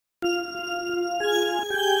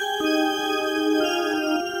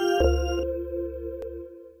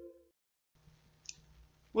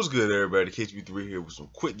What's good, everybody? KTB3 here with some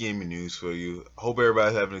quick gaming news for you. Hope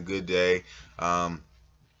everybody's having a good day. Um,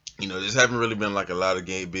 there's haven't really been like a lot of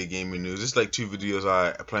big gaming news. It's like two videos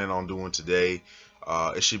I plan on doing today.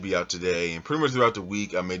 It should be out today, and pretty much throughout the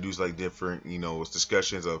week, I may do like different,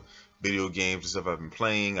 discussions of video games and stuff I've been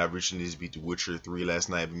playing. I recently just beat The Witcher 3 last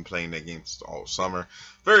night. I've been playing that game all summer.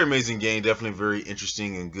 Very amazing game, definitely very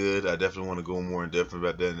interesting and good. I definitely want to go more in depth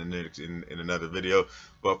about that in another video.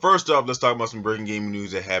 But first off, let's talk about some breaking gaming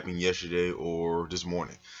news that happened yesterday or this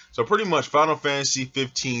morning. So pretty much Final Fantasy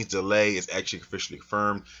 15's delay is actually officially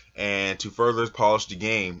confirmed, and to further polish the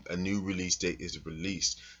game, a new release date is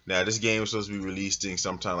released. Now this game was supposed to be releasing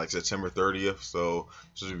sometime like September 30th, so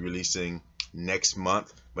it's supposed to be releasing next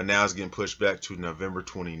month, but now it's getting pushed back to November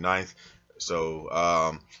 29th.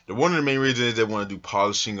 So one of the main reasons is they want to do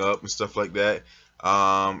polishing up and stuff like that.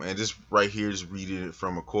 And this right here is reading it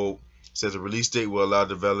from a quote. It says a release date will allow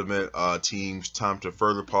development teams time to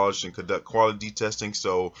further polish and conduct quality testing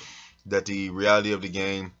so that the reality of the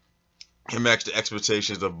game can match the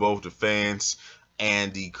expectations of both the fans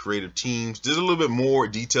and the creative teams. There's a little bit more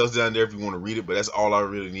details down there if you want to read it, but that's all I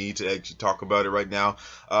really need to actually talk about it right now.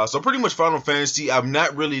 So pretty much Final Fantasy, I'm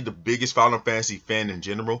not really the biggest Final Fantasy fan in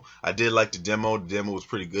general. I did like the demo. The demo was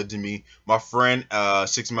pretty good to me. My friend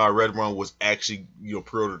 6 Mile Red Run was actually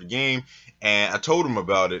pre-ordered the game, and I told him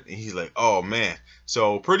about it, and he's like, oh man.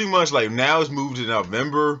 So pretty much like now it's moved to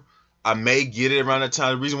November. I may get it around that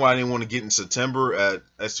time. The reason why I didn't want to get in September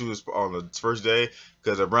as soon as on the first day,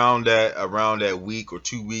 because around that week or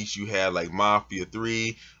 2 weeks you had like Mafia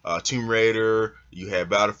 3, Tomb Raider, you had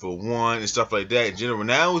Battlefield 1 and stuff like that in general.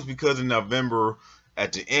 Now it's because in November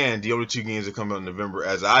at the end, the only two games that come out in November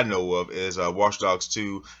as I know of is Watch Dogs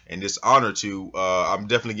 2 and Dishonored 2. I'm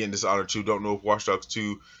definitely getting Dishonored 2. Don't know if Watch Dogs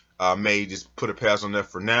 2 may just put a pass on that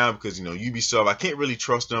for now, because Ubisoft, I can't really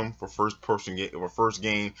trust them for first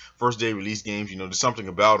day release games. There's something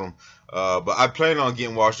about them. But I plan on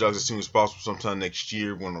getting Watch Dogs as soon as possible, sometime next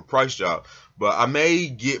year when the price drop. But I may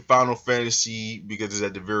get Final Fantasy because it's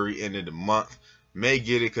at the very end of the month. May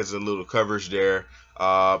get it because of a little coverage there.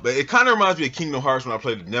 But it kind of reminds me of Kingdom Hearts when I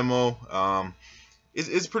played the demo.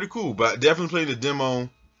 It's pretty cool, but definitely playing the demo,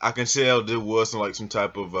 I can tell there was some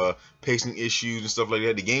type of pacing issues and stuff like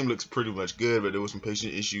that. The game looks pretty much good, but there was some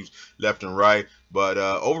pacing issues left and right. But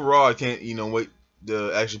overall, I can't wait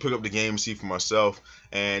to actually pick up the game and see for myself.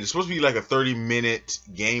 And it's supposed to be like a 30-minute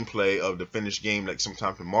gameplay of the finished game like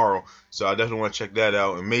sometime tomorrow. So I definitely want to check that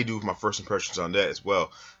out and may do my first impressions on that as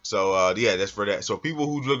well. So yeah, that's for that. So people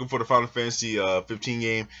who's looking for the Final Fantasy 15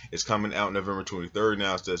 game, it's coming out November 23rd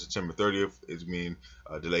now instead of September 30th. It's being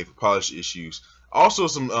delayed for polish issues. Also,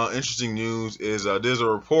 some interesting news is there's a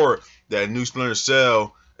report that a new Splinter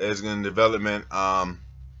Cell is in development.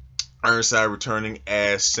 Ironside returning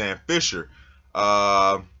as Sam Fisher.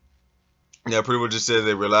 Yeah, pretty much just says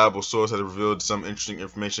a reliable source has revealed some interesting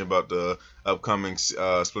information about the upcoming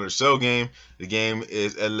Splinter Cell game. The game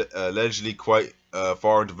is allegedly quite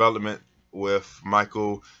far in development, with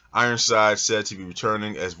Michael Ironside said to be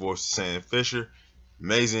returning as voice of Sam Fisher.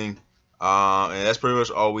 Amazing. And that's pretty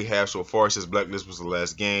much all we have so far. It says Blacklist was the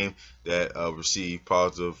last game that received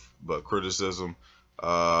positive but criticism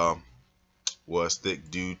was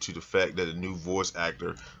thick due to the fact that a new voice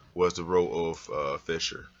actor was the role of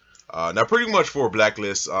Fisher. Now pretty much for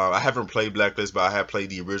Blacklist, I haven't played Blacklist, but I have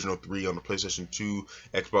played the original 3 on the PlayStation 2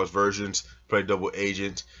 Xbox versions, played Double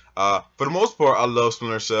Agent. For the most part, I love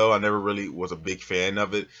Splinter Cell. I never really was a big fan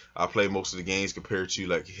of it. I played most of the games compared to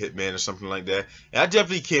like Hitman or something like that. And I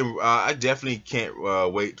definitely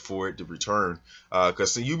can't wait for it to return.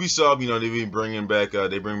 Because Ubisoft,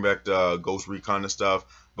 they bring back the Ghost Recon and stuff.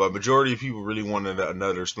 But majority of people really wanted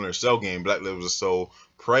another Splinter Cell game. Blacklist was so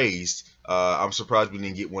praised. I'm surprised we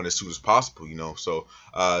didn't get one as soon as possible, So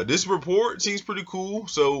this report seems pretty cool.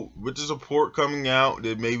 So with this report coming out,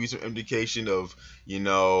 there may be some indication of,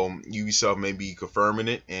 Ubisoft may be confirming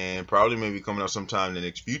it and probably maybe coming out sometime in the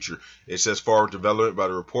next future. It says forward development by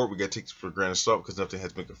the report. We got to take this for granted of salt because nothing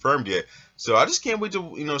has been confirmed yet. So I just can't wait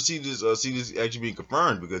to see this actually being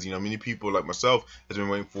confirmed, because many people like myself has been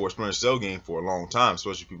waiting for a Splinter Cell game for a long time,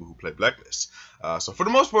 especially people who play Blacklist. So for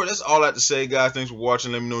the most part, that's all I have to say, guys. Thanks for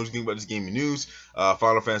watching. Let me know what you think about this gaming news.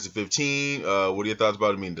 Final Fantasy 15. What are your thoughts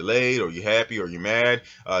about it being delayed? Are you happy? Are you mad?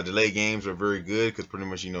 Delayed games are very good because pretty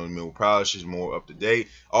much the middle polish is more up to date.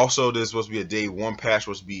 Also, there's supposed to be a day one patch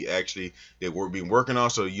supposed to be actually that we're being working on,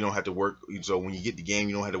 so you don't have to work. So when you get the game,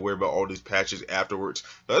 you don't have to worry about all these patches afterwards.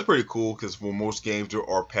 So that's pretty cool, because for most games there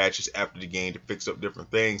are patches after the game to fix up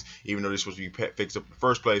different things, even though they're supposed to be fixed up in the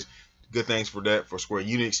first place. good things for that for Square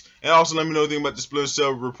Enix. And also let me know anything about the Splinter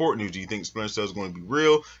Cell report news. Do you think Splinter Cell is going to be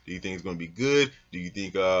real? Do you think it's going to be good? Do you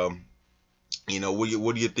think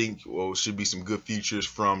what do you think should be some good features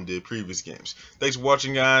from the previous games? Thanks for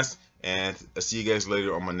watching, guys, and I'll see you guys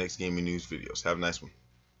later on my next gaming news videos. Have a nice one.